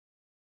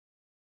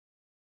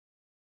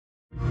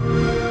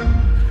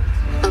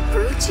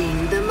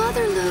Reaching the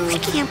mother load. I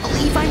can't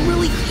believe I'm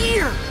really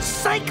here!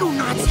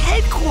 Psychonauts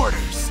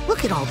headquarters!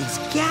 Look at all these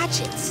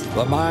gadgets.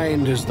 The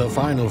mind is the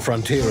final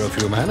frontier of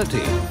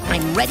humanity.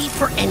 I'm ready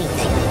for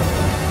anything.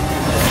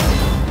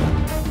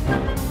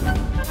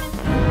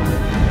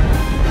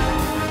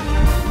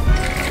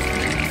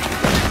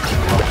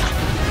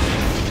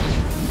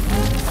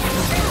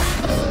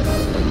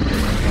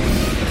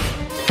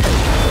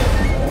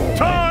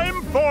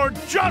 Time for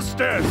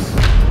justice!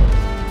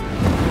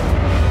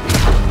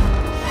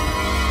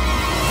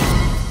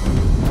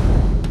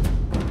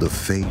 The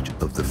fate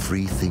of the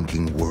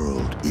free-thinking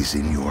world is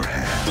in your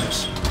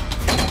hands.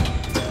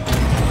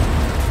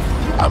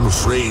 I'm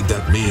afraid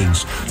that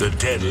means the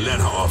dead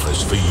letter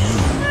office for you.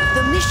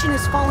 The mission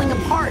is falling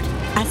apart.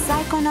 A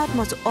psychonaut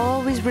must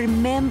always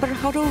remember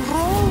how to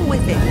roll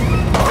with it.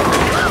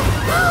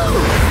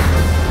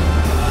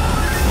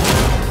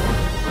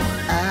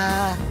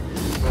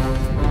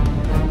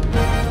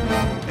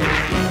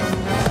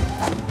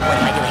 What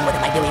am I doing? What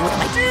am I doing? What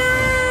am I doing?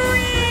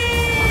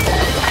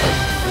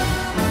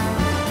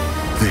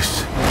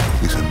 This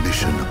is a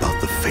mission about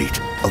the fate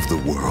of the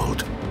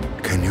world.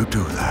 Can you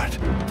do that?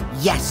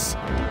 Yes,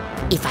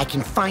 if I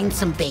can find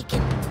some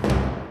bacon.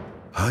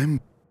 I'm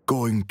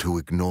going to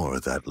ignore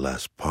that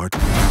last part.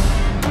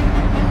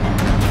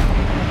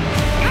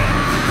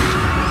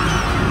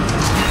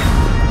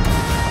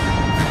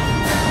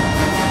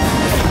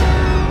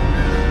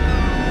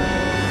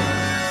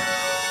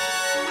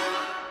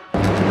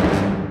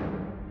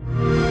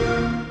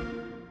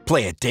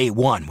 Play it day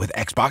one with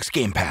Xbox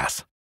Game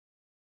Pass.